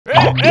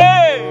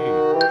Hey!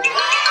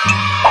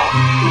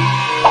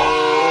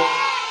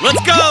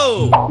 Let's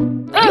go!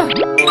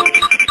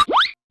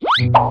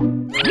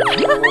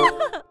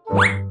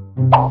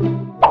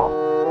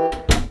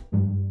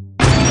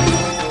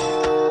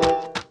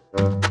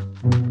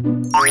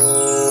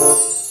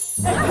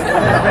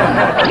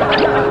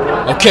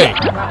 Okay.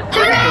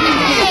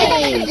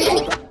 Hooray!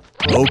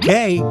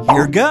 Okay,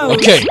 here goes.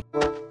 Okay.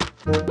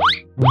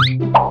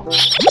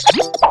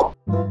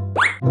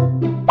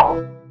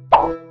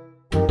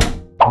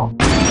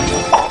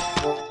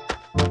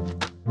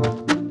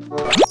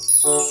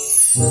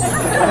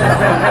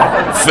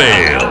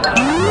 Fail.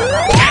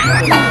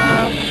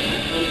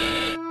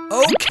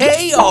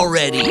 Okay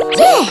already.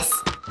 Yes!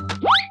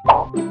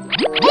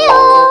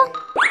 Ew.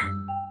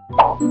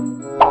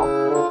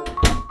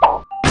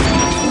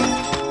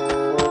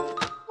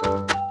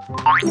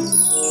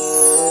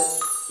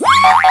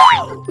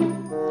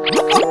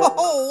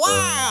 Oh,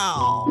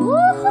 wow!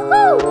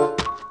 Woo-hoo-hoo.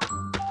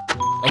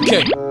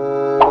 Okay.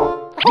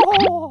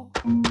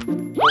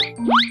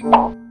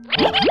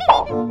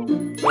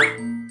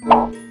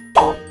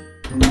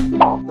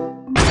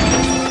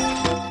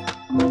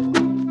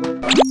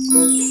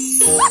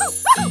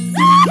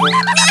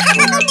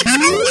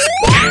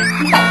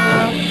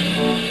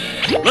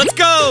 Let's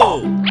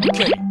go!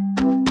 Okay.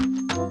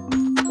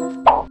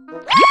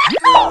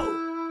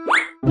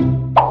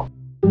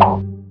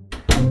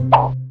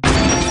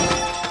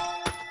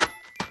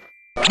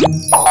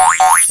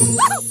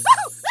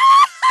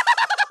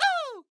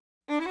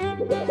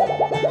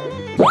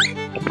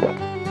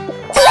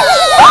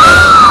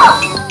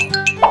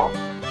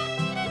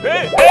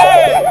 Hey,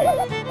 hey!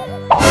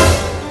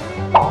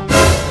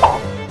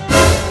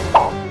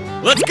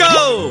 Let's go!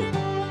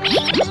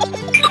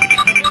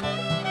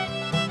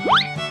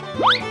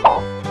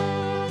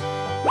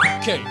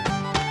 Okay.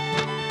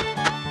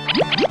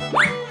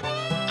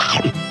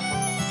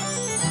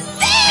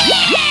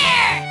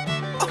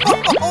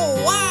 Oh,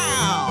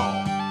 wow!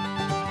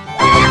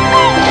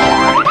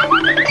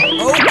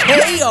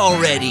 Okay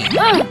already.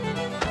 Hooray!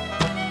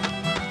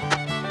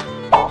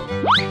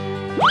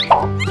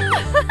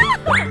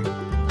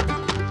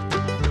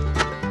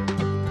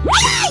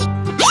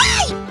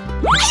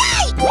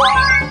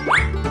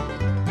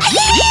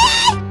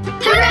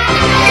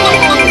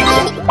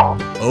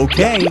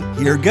 Okay,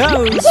 here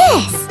goes.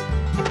 Yes!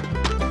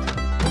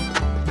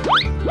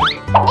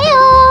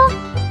 Ew.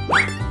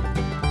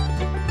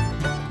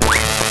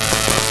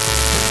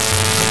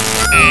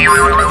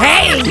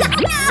 Hey!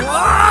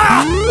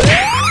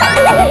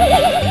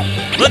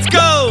 Let's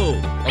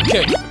go!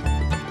 Okay.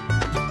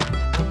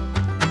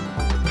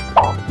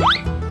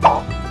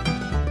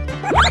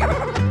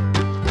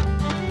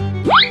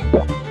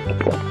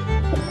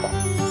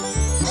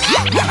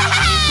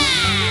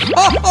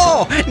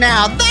 Oh,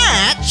 now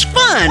that's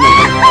funny.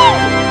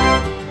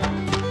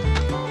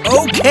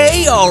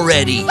 Okay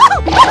already.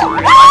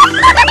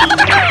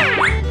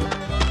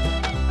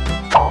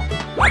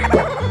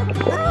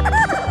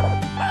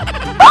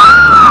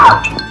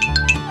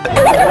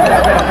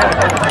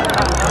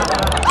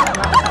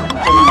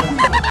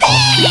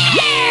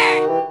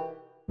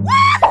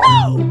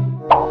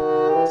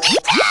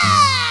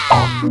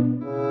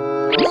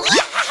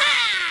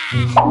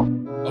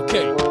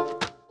 Okay.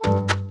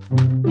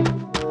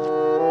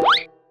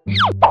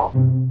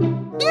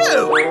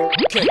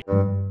 Okay.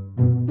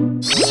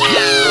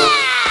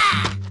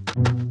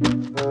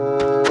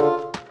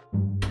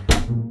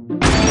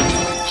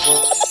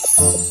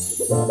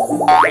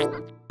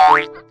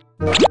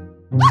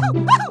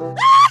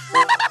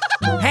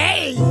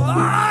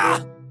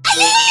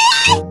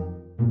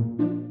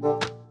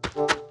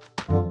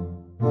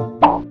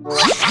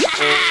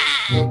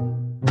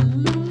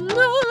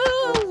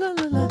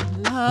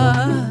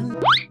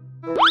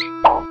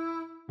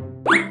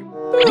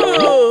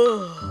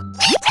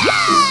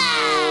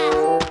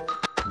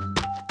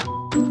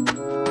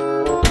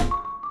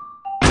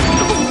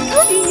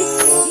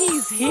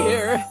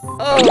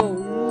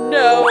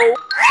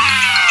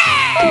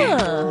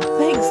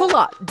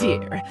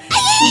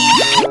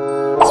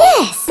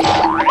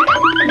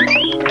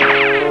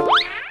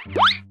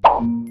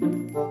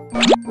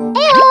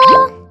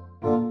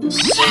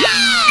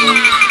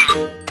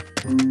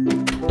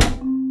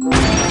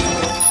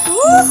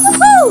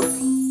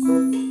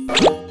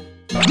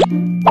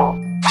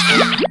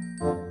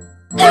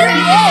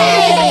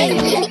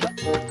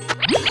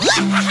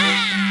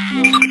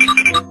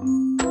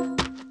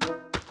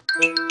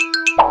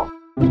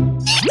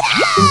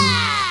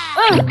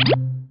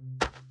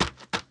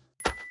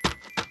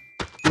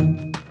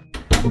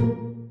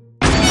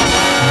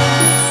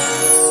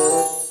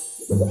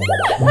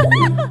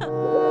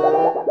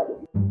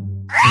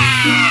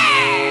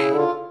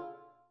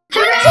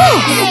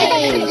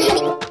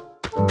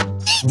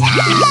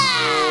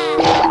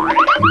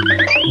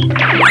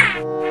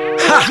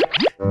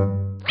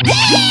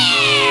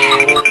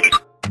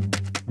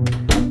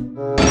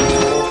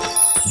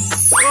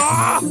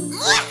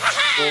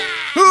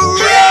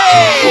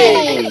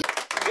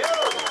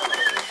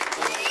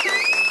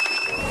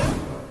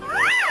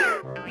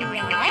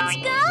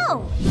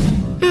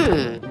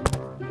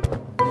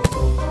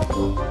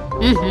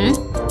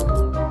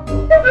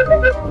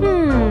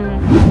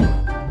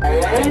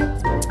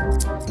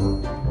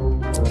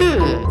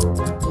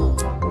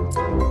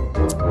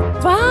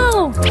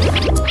 Wow!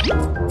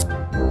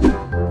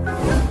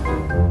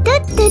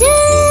 Da-da-da!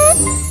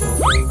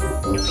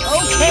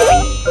 Okay.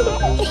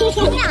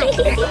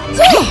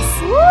 Yes!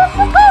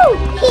 Woohoo!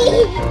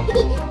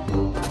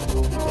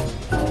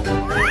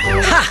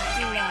 Ha!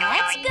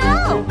 Let's go!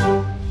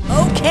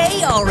 Okay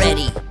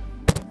already.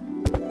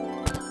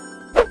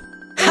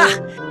 Ha!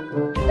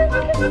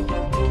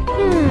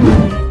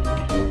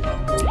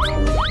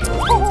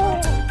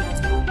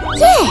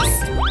 Yes!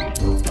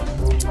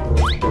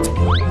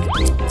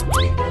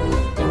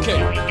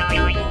 Okay.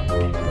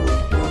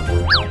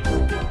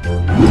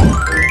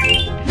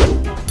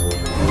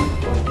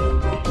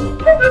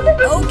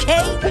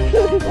 Okay.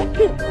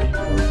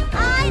 I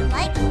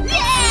like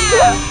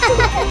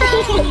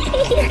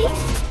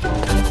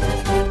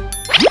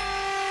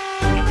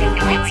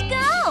Let's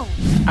go!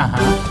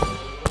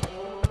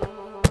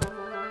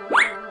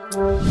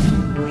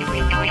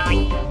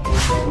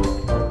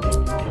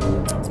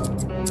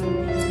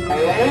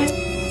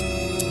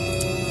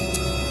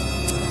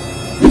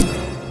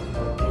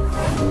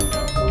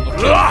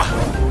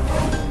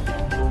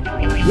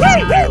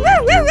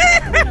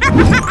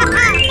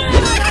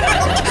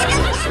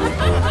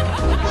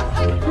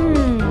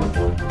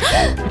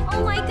 Oh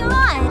my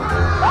god!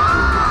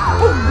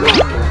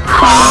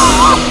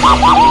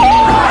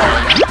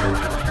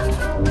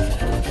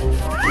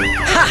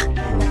 Ha!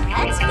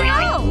 Let's go!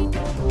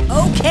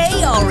 Okay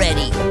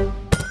already.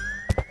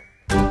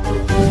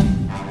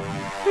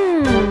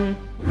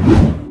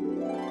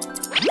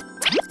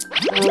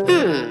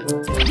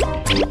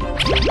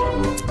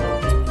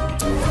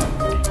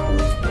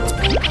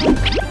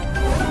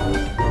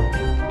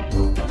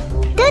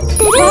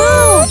 Da-da-da!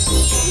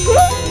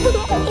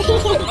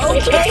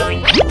 Okay.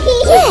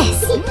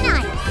 Yes!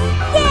 Nice!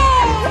 Yay!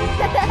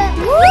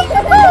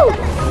 Woohoo!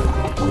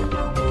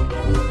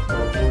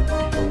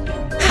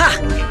 Ha!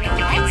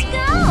 Let's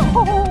go!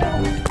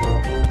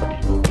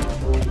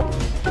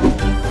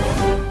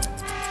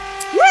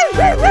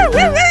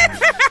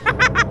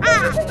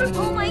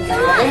 Oh my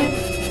god!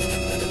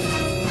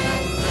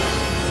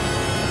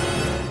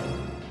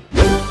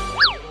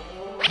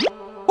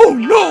 Oh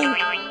no!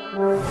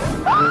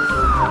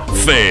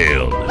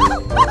 Failed.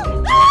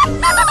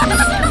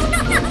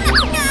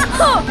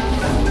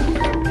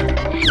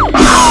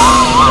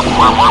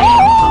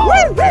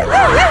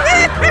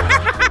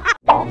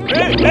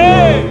 Hey,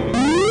 hey!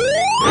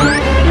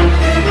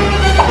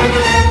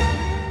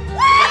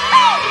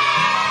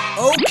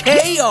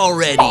 Okay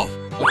already.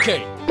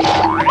 Okay.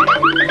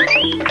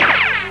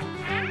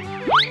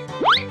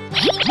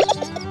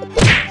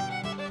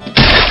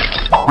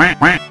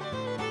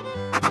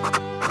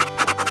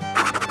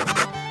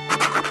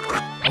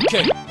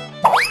 Okay.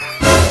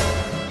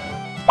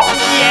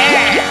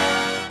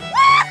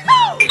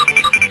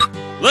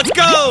 Let's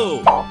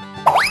go!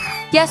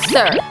 Yes,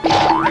 sir.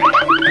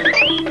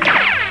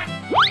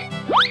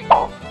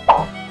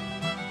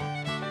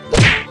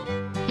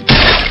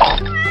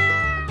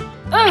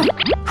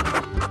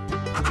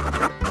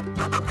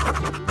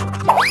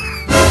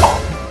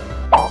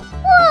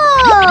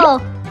 Whoa!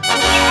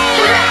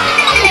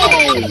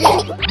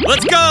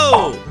 Let's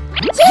go!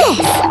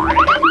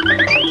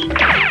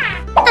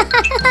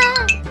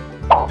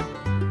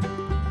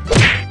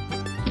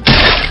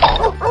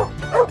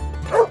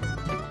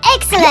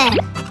 Excellent!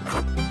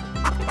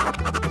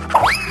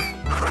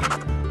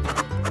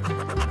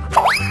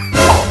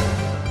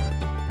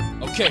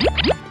 Okay.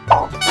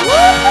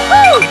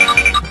 Woohoo!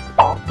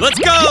 Let's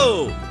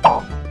go!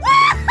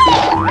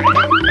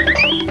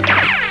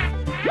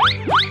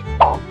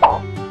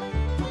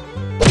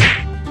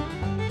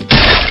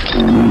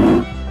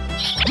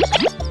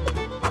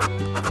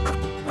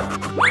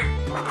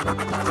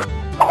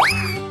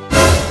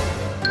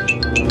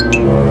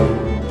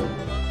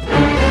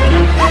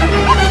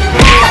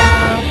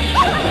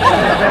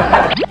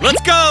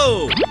 Let's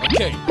go!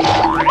 Okay.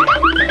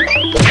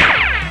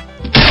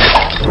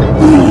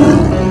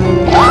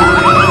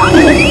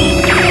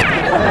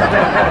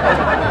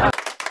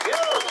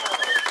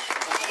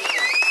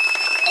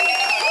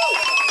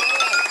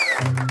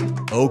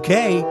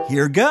 Okay,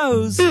 here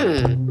goes.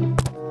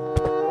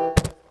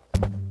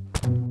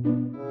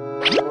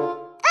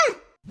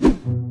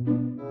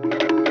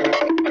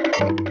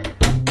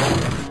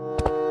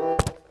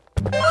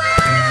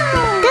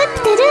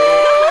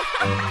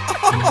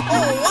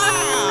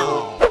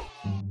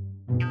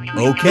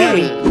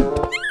 Okay.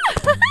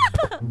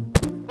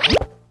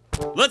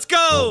 Let's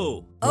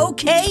go!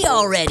 Okay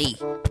already.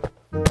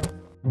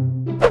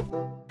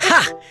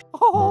 Ha!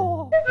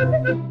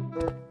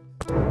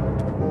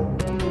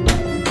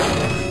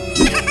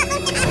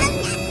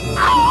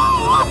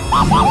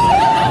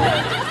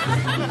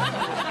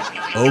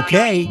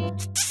 Okay.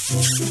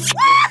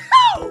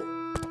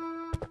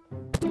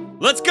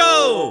 Let's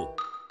go!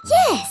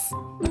 Yes!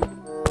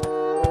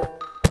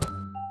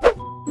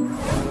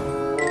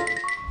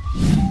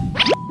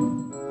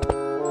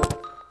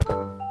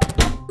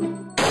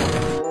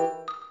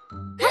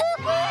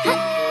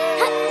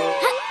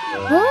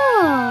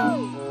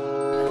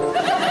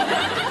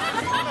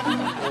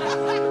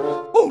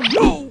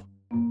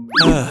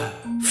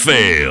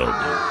 failed.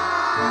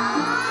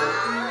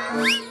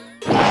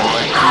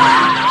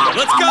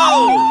 Let's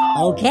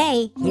go!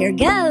 Okay, here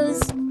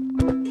goes.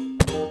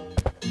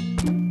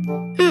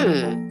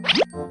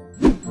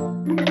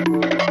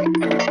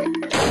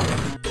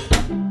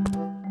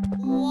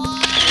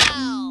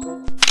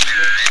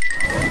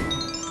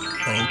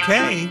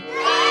 Okay.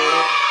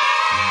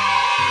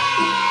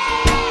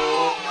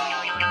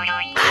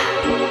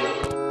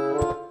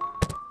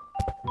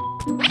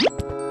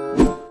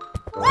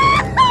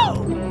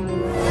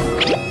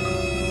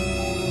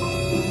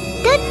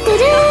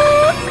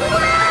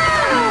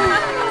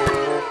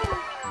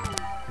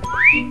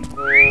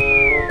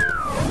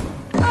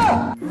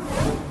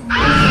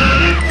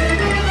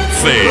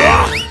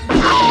 Fail.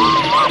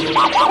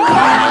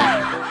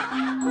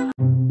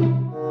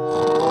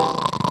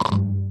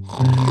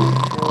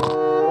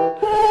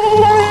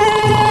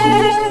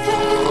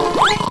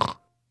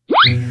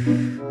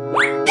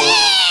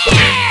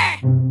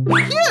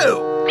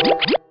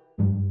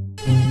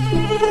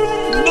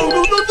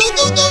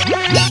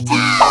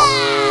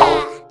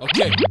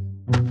 Okay.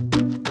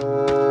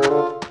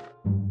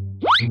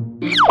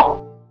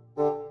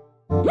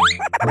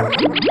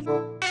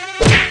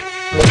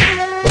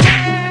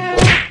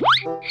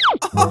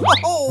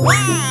 Oh,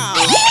 wow!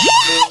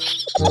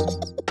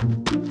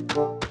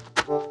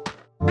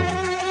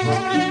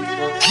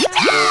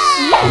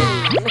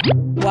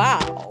 Wow.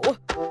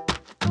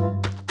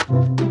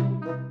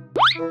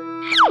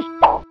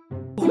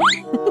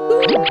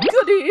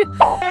 Goody.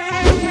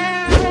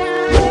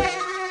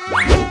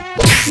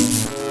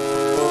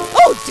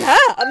 Oh,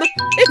 damn!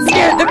 It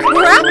scared the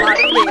crap out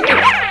of me.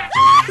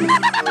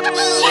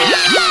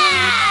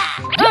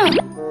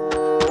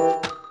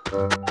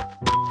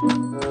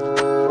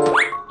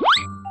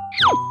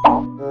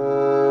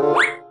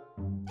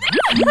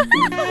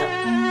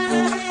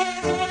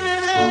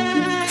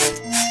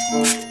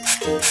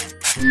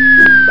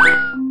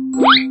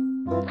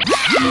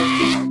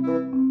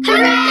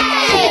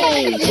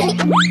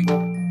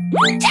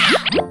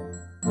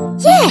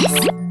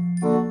 Yes!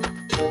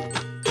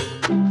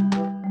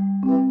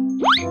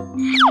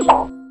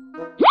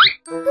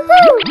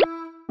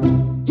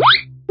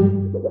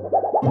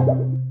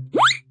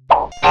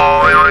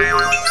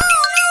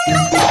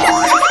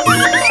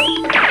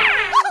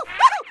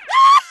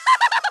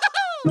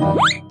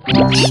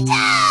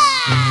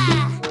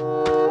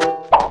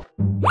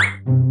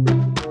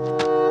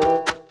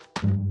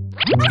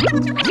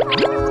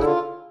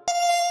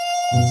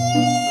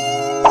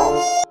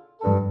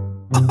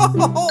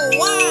 Oh,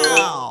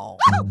 wow!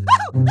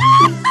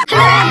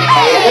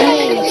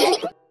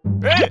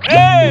 Hey,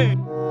 hey!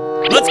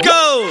 Let's go!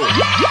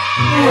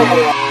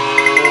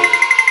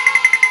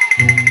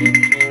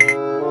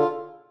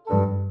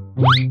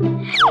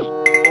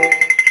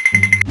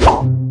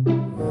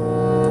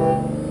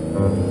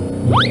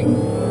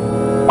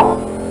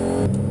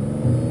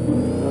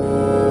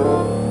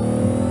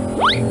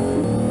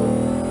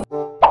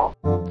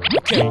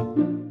 Okay.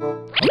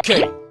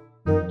 Okay.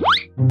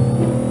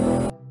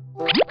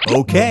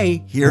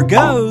 Okay, here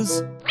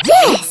goes.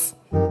 Yes!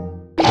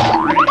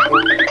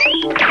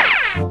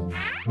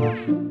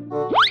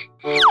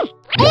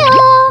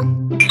 Hey-oh!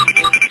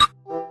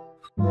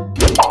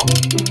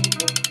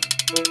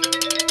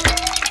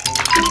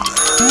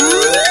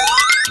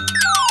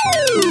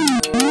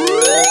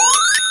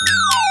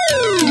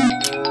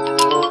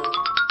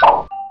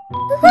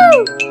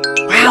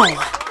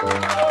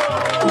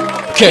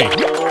 Okay.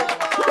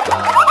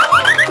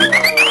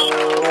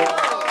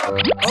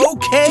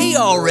 Okay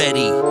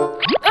already.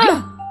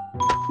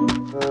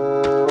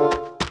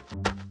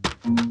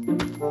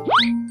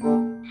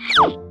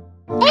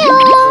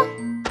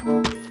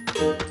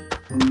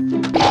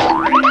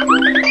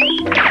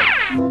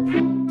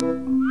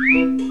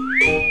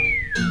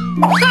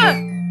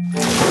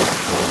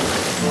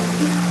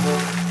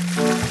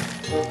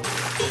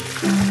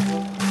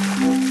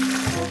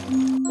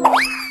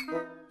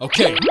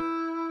 Okay.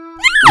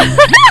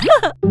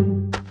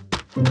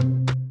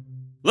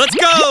 Let's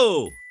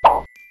go!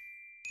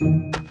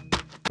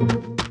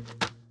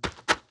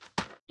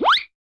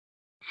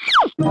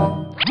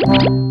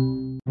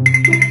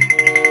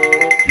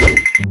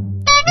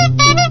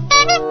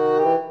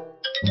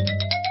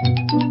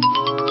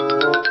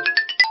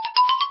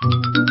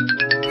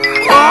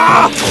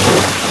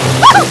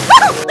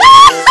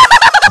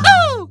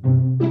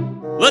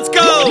 Let's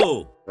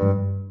go!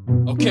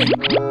 Okay.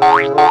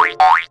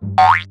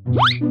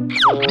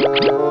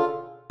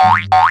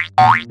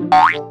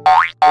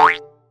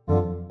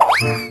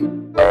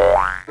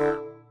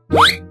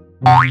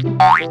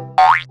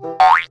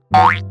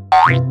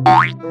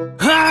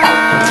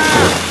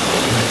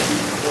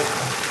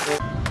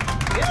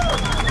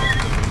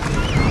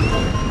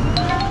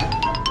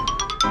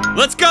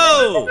 Let's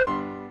go!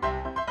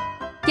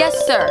 Yes,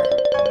 sir.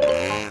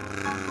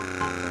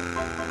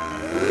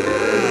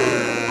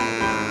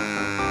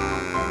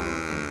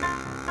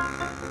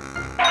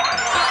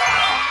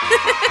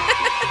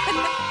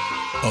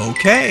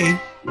 Okay.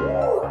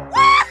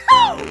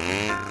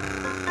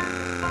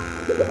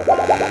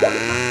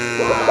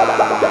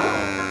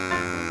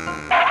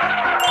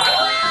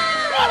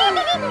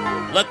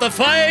 Let the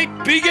fight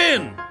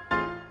begin!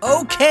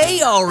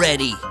 Okay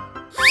already.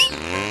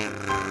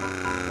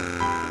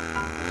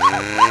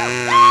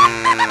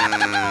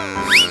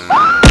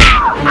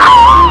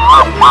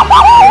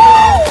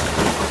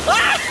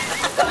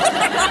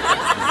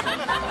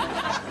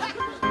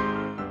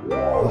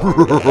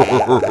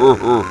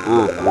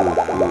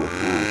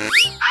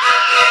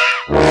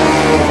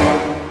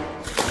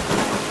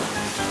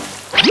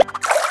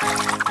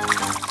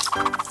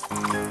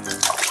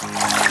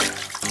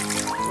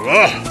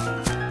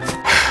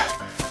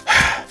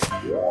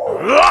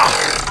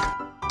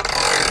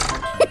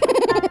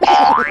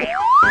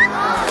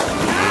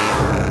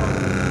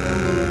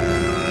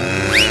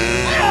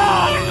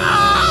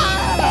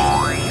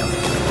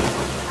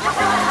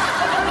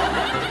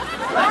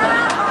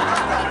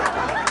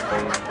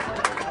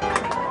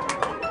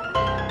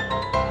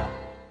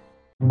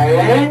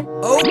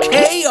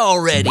 Okay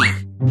already.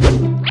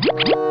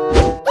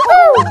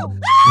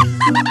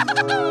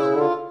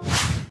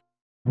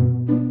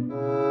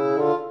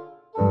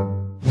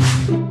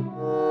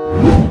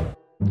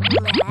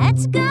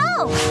 Let's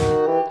go.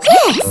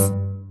 Yes.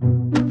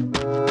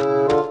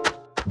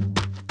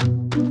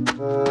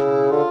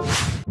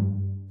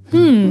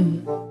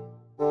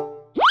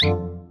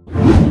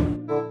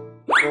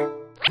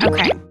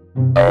 Okay.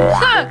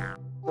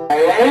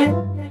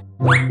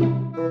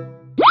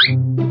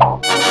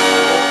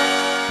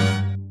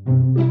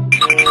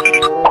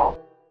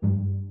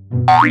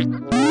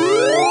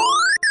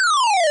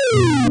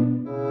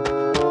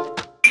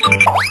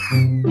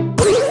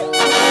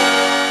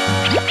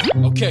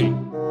 Okay.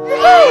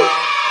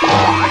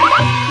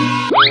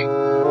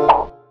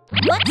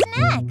 What's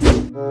next?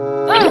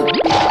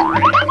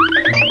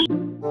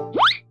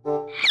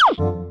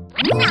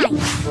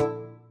 Nice.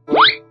 Okay.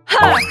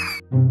 Hooray!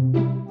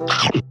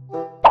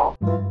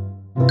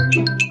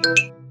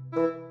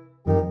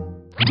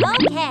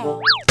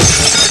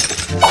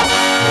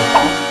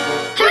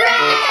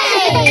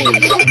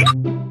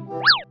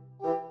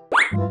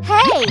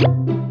 Hey!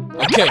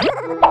 Okay.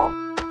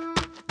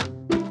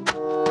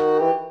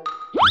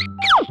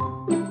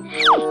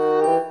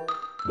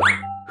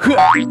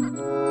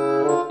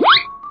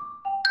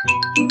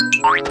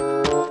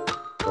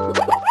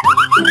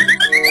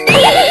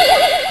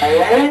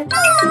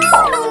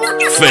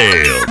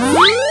 Fail!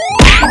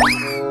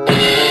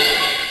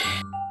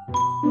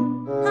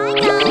 Hi,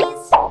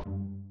 guys.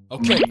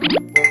 Okay.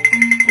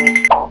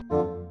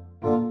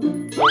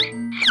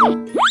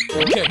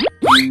 Okay.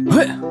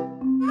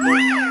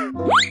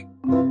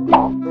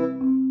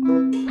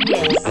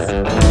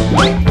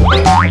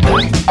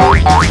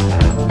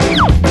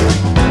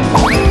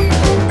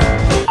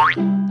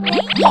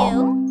 Thank you.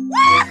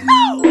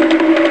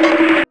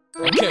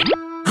 Okay.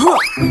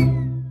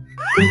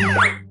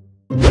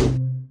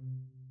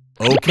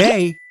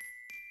 Okay.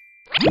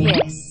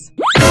 Yes.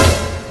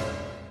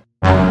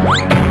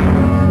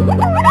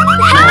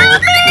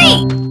 Help me!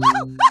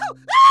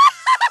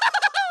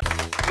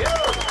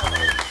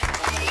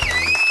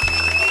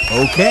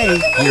 Okay,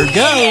 here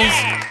goes.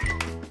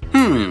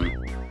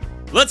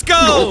 Let's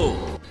go!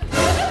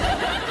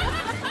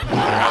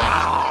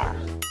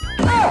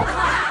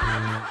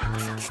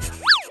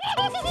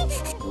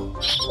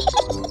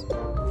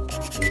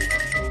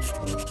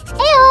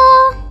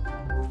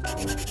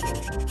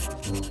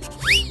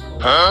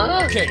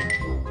 Okay.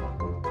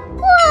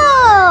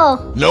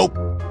 Whoa! Nope.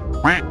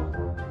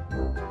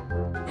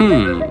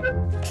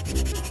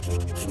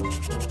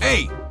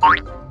 Hey.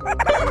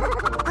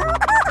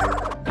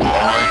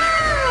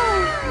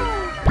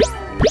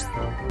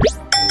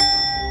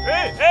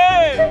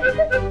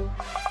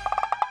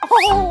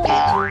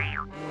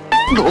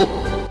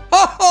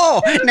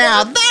 Oh,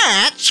 now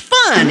that's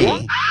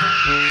funny.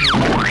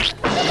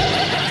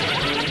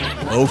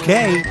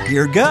 Okay,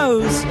 here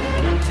goes.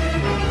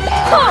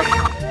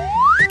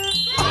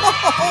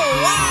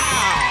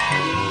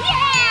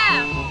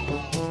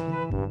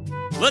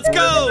 Let's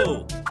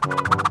go!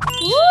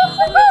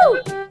 Woohoo!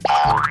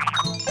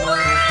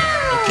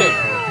 Okay.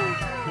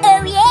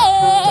 Oh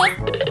yeah!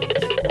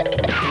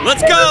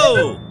 Let's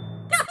go!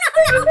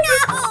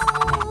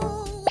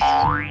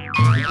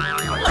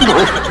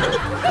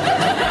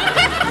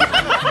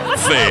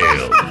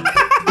 Fail!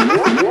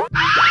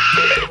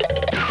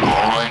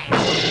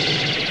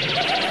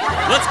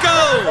 Let's go!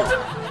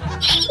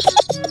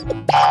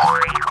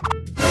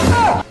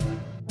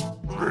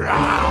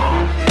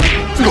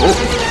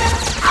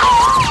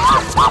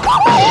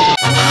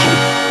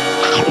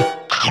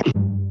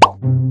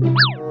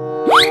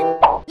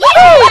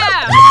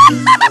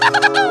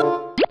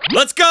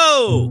 Let's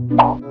go!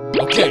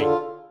 Okay.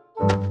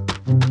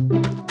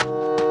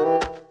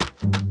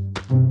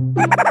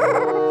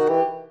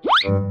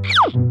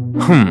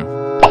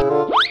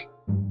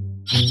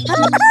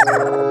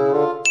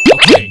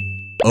 Okay.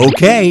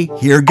 Okay,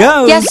 here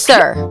goes. Yes,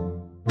 sir.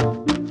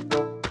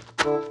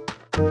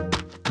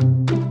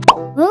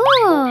 Ooh.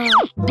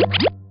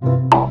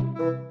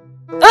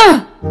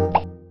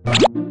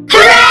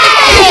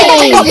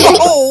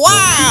 Oh,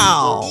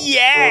 wow!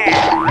 Yeah!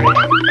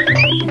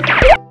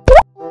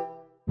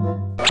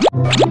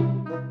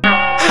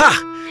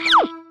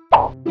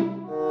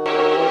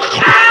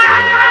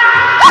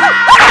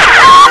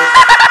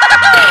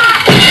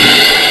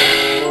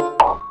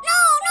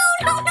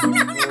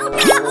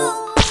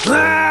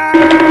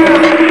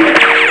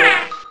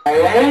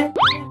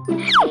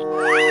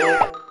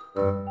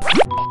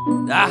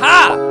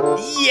 Aha!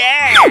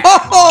 Yeah!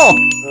 Oh!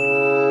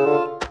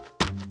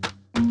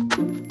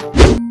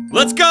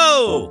 Let's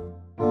go!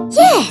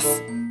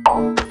 Yes!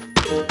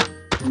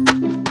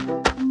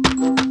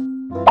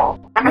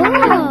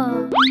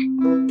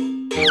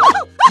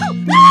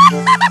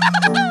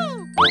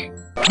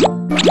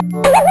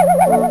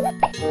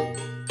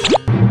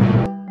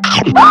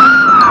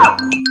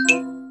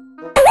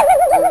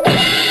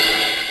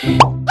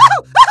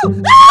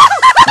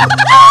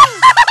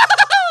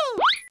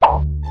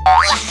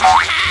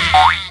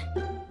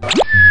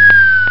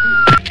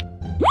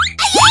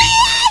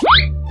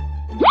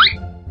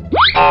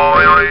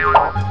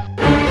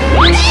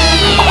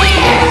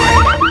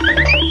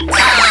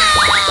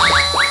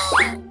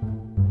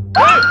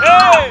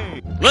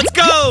 Let's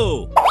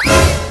go!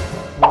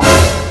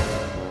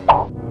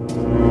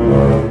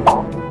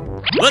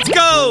 Let's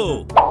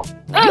go!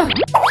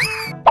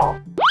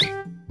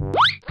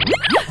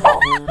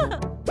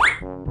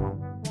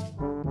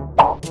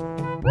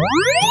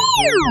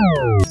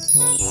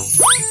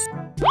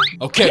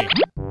 Okay.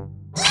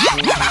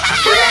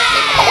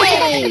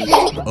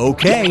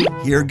 Okay,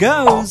 here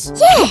goes.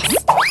 Yes!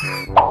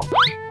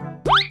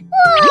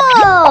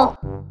 Whoa!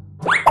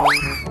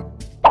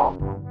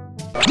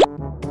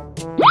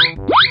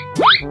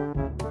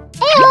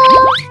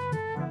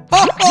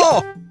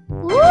 Oh!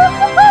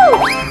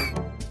 Woo-hoo-hoo!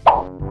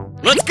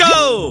 Let's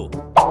go!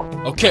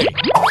 Okay.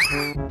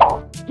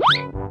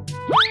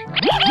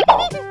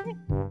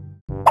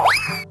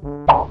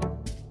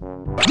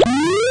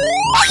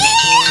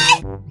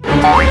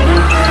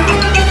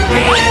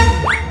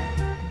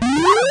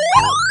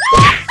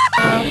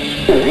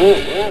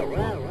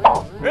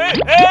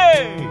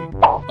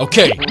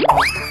 Okay.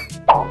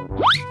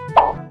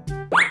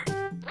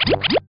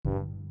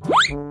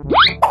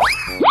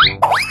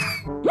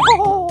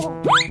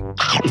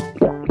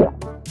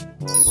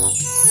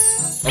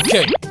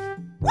 Okay.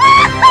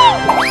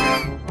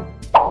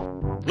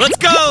 Let's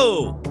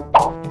go!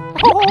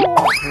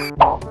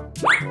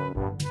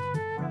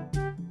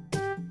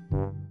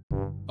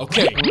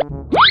 Okay.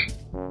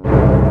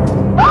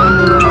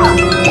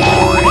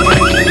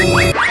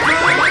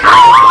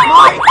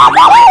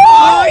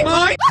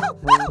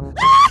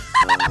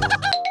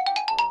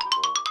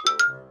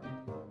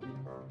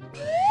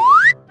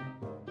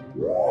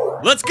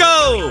 Let's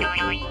go!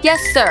 Yes,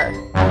 sir.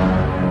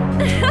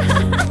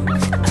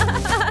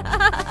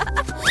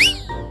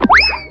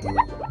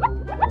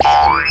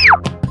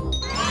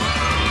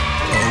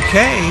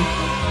 Okay.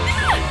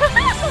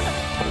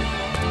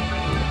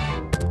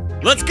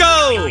 Let's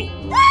go!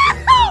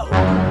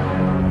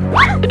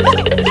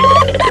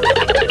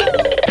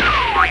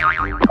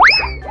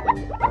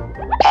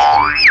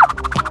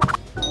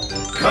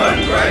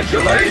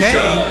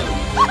 Okay.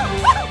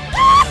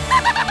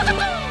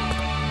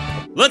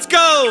 Let's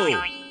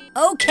go!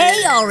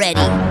 Okay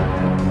already.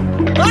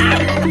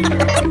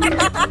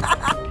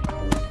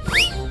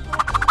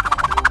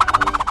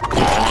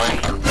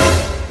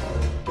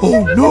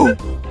 Oh no!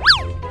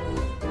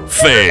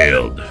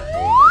 Failed.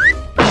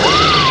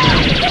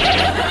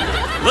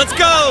 Let's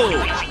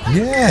go!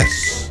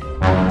 Yes!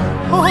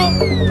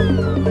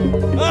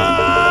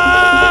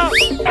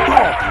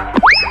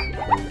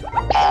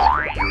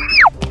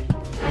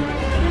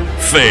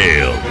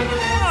 Failed.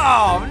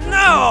 Oh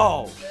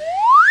no!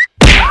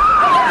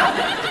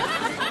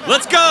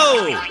 Let's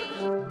go!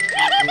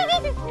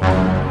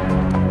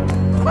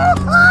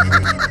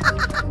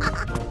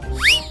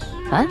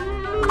 Huh?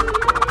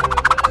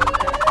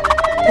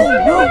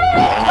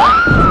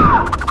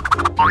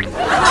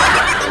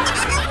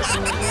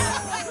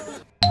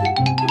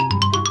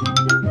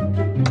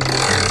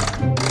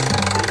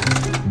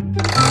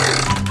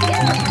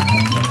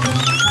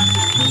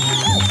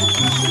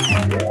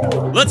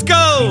 Let's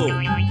go!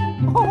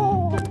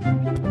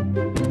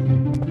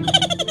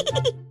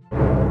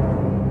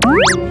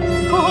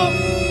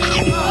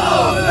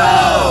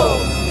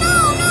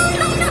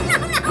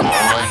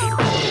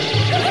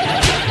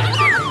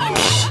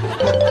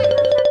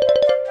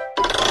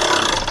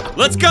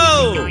 Let's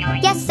go!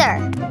 Yes,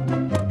 sir.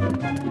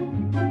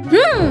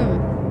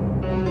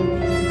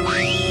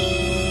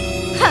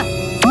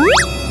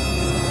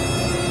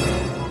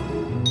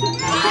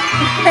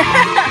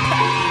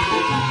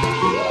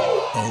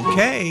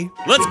 Okay.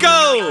 Let's go!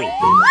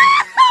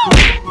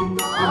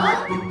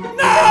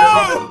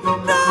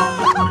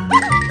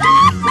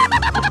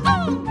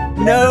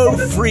 No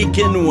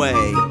freaking way.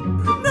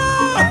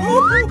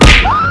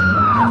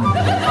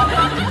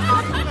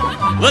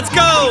 Let's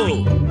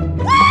go!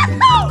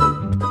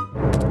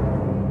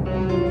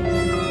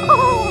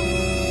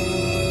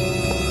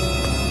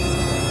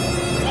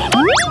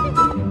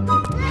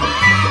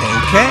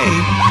 Okay.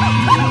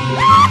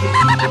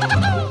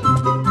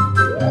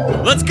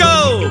 Let's go!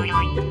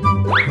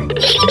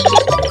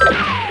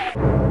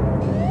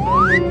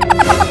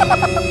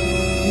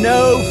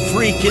 No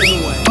freaking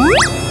way.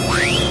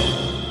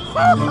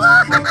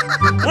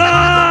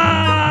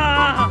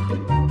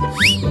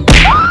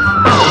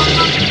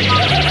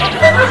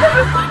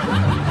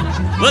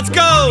 Let's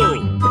go!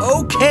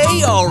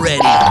 Okay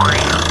already.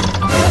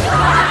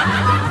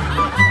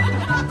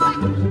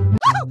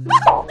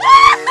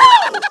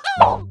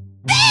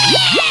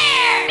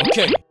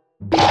 Okay.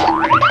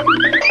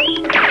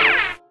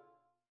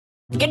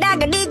 Gada,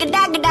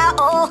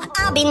 oh,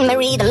 I've been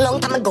married a long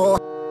time ago.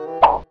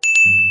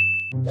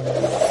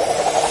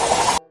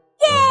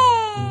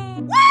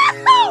 Yay!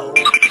 Woohoo!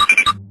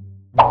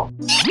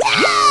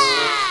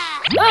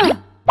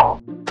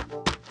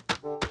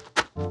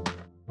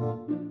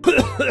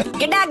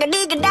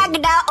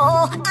 Gada,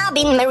 oh, I've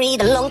been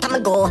married a long time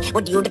ago.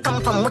 Would you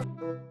come from?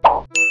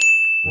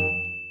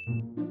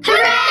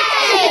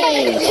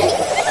 Hooray!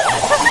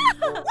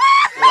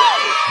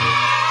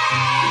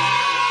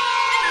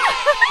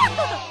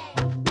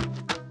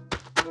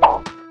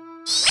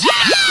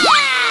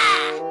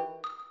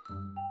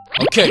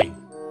 Okay.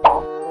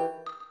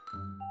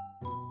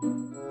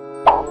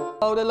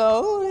 Yo la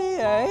lo đi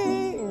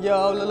hey,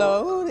 yo la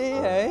lo đi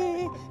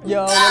hey,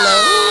 yo la lo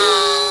đi,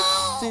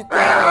 si ta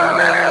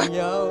la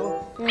yo,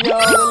 yo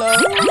la lo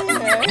đi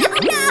hey,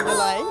 giờ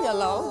lấy giờ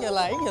lỗ giờ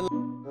lấy giờ.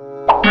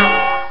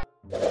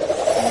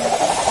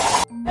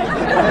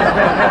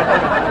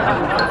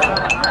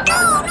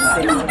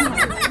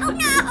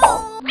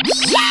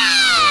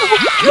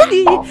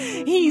 Goody!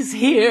 He's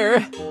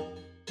here.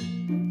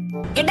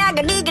 Gada,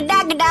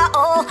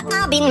 oh,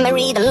 I've been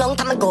married a long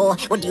time ago.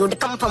 Would you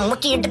come from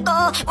what year to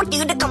go? Would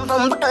you come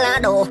from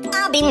Bacalado?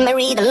 I've been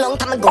married a long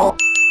time ago.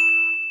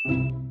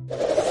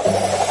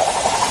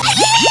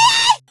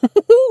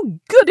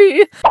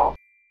 Goody!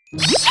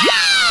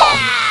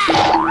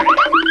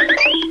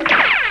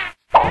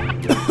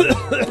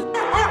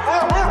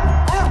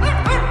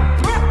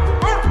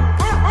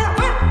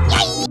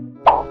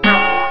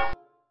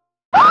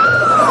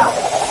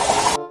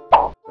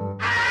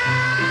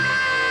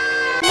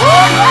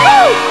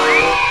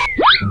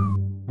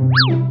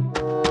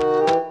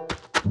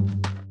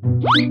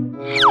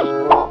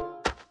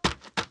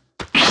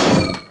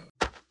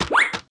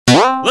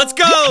 Let's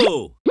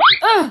go!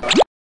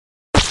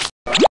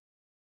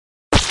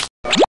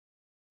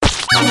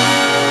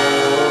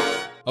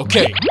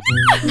 Okay.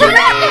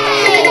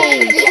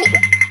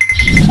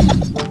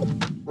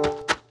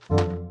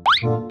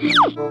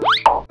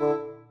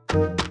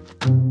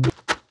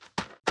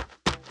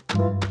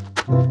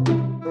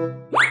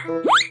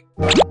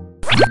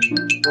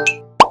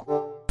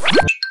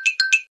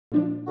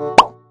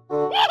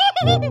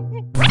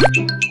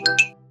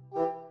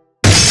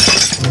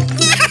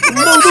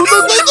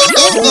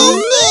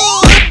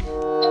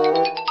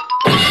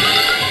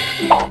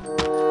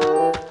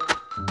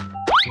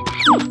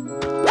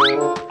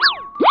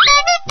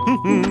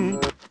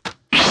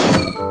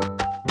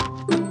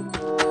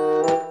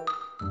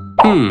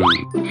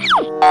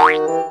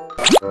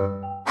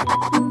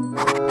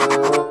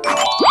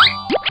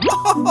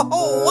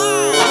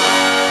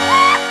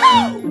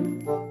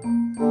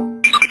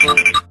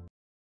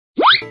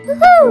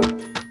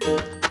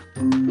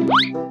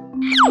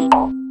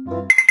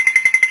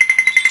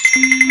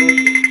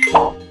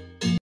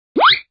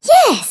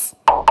 Yes!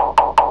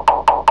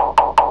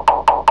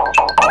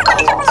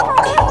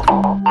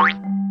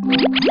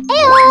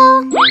 Ew!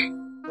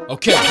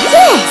 Okay.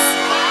 Yes!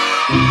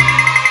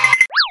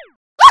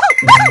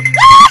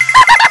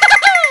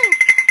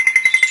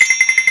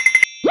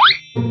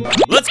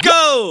 Let's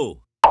go!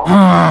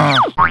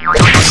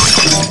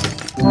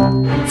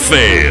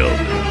 Fail.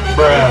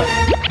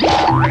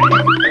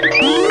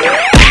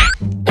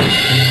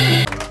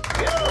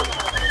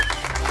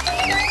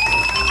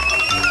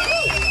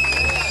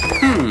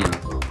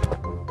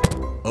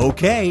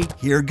 Okay,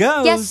 here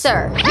goes. Yes,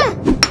 sir.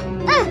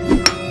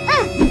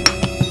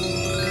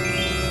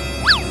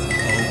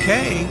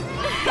 Okay.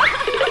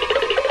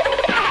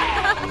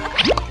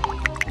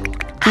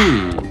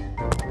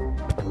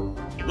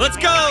 Let's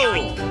go!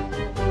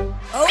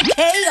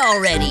 Okay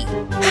already.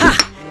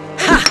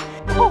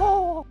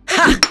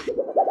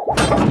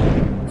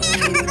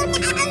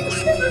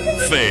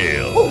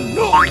 Fail. Oh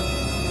no!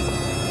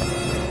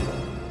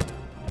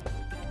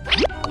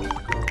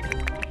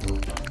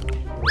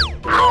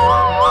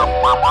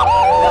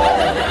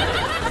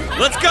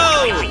 Let's go!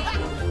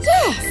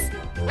 Yes!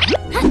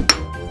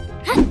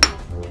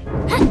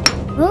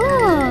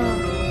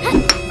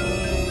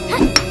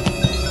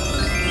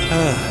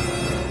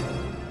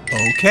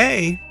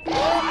 Okay.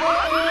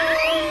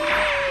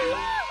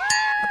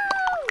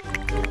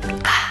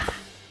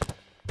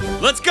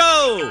 Let's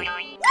go!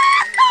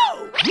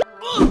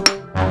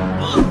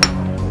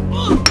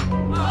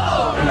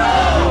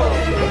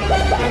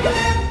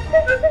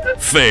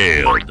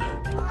 Failed.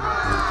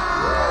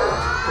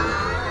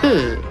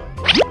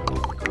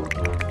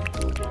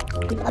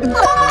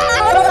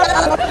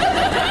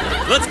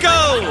 Let's go!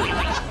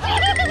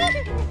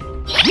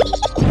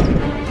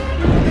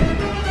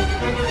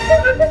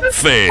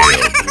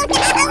 Failed.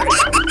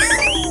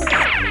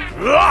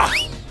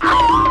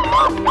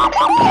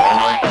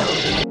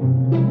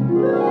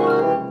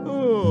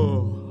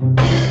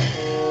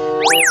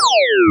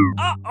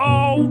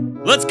 Uh-oh!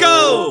 Let's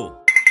go!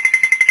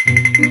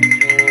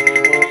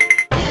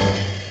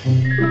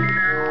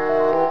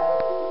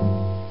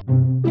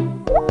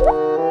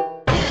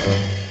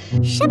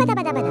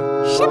 Shabba-dabba-dabba-da.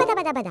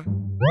 Shabba-dabba-dabba-da.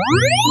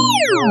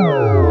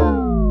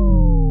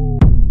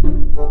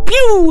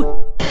 Pew!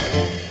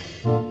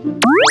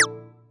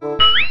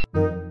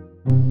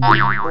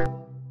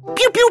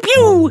 Pew pew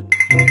pew!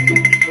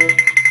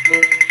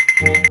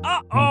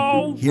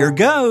 Uh-oh. Here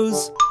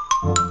goes.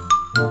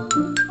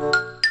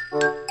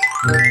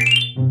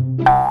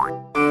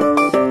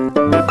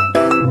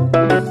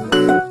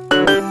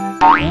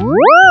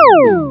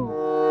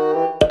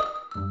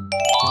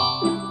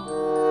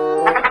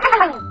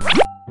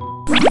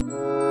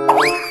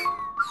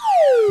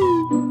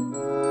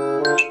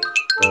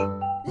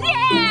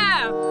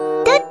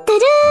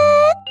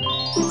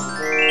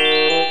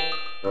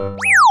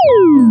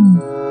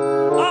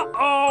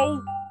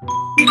 Uh-oh.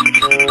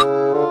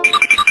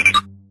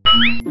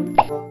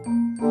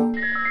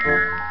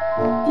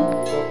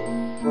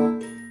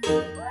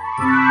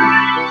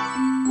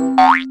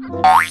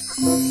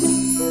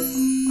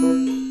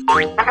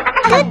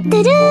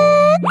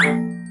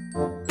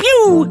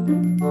 Pew!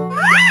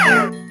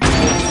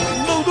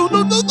 No, no, no,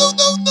 no, no,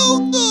 no, no,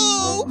 no!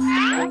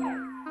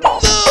 No,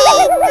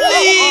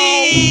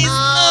 please!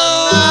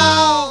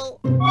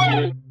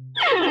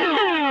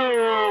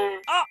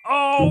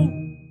 Uh-oh.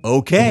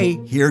 Okay,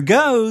 here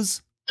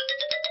goes.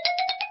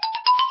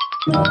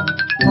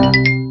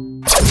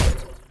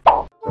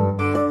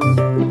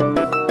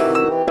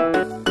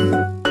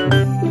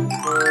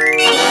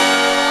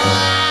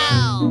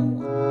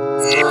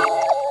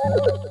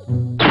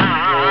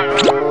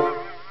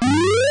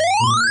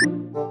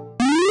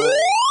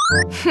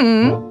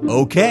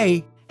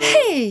 Okay.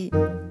 Hey!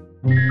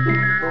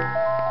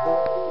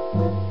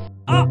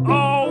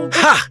 Uh-oh.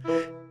 Ha!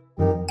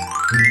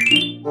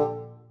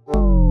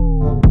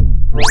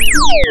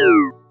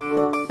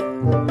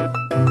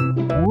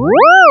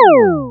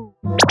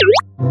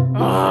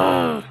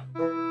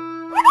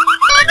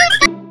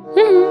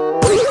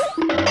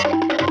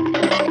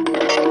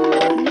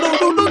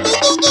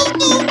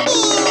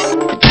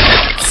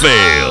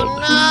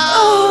 Failed.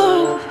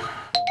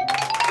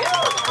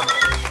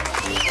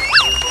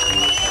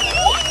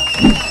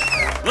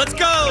 Let's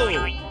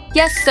go.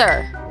 Yes,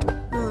 sir.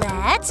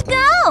 Let's go.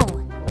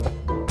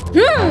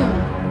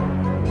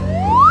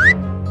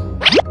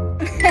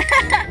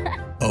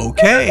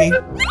 Okay.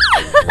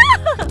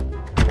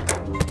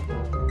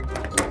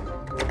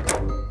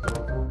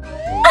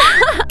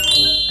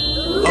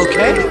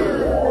 Okay.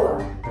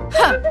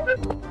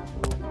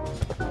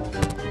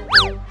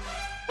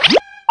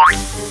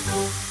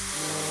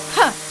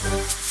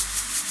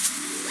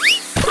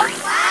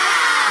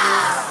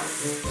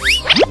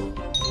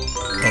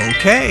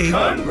 Okay.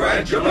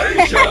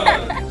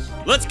 Congratulations.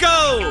 Let's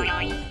go.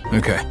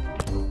 Okay.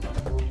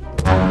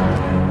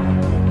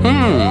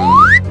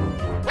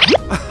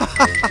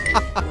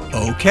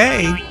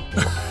 Okay.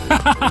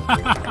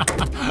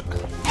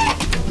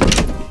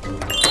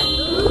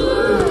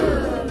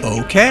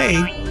 Okay.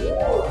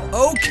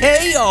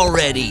 Okay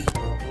already.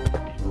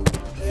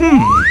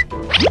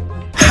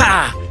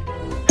 Ha.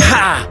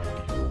 Ha.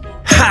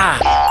 Ha.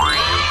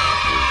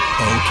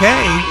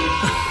 Okay.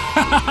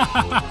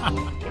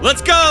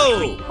 Let's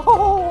go.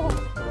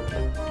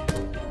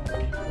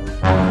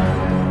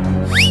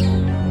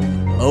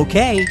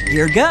 Okay,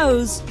 here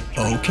goes.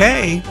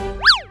 Okay.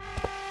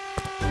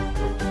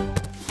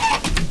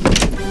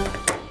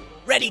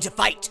 Ready to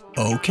fight.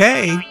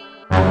 Okay.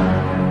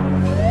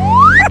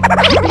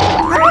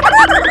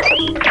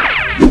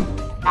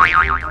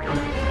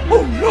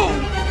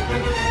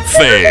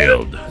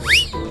 Failed.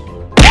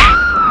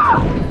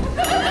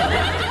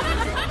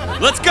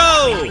 Let's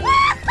go.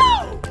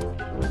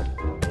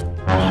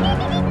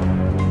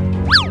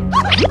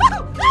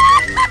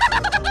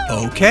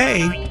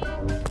 Okay.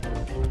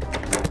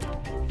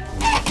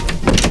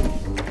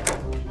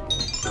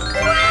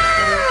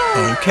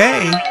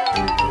 Okay.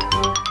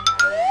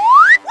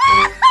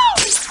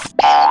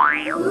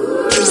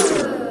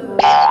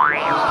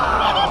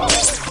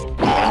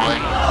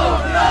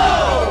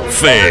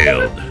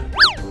 Failed.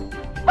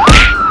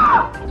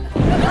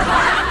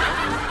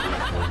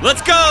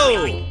 Let's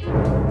go.